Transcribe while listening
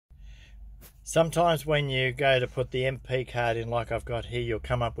Sometimes when you go to put the MP card in like I've got here, you'll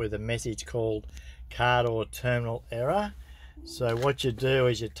come up with a message called card or terminal error. So what you do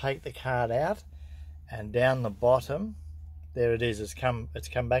is you take the card out, and down the bottom, there it is, it's come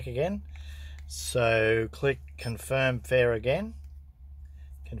back again. So click confirm fare again,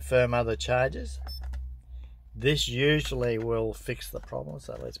 confirm other charges. This usually will fix the problem,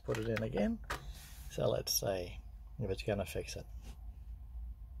 so let's put it in again. So let's see if it's going to fix it.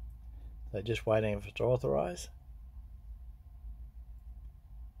 So just waiting for it to authorize.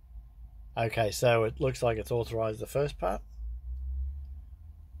 Okay, so it looks like it's authorized the first part.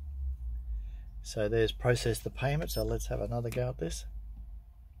 So there's process the payment, so let's have another go at this.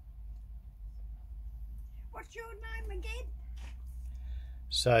 What's your name again?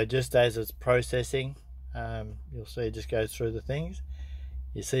 So just as it's processing, you'll see it just goes through the things.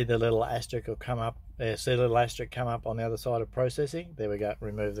 You see the little asterisk will come up. See the little asterisk come up on the other side of processing. There we go.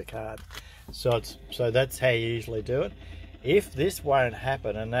 Remove the card. So that's how you usually do it. If this won't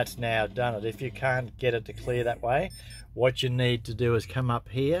happen, and that's now done it, if you can't get it to clear that way, what you need to do is come up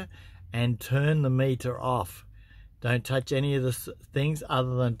here and turn the meter off. Don't touch any of the things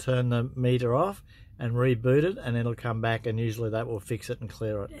other than turn the meter off and reboot it, and it'll come back, and usually that will fix it and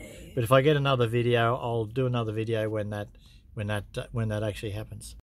clear it. But if I get another video, I'll do another video when that actually happens.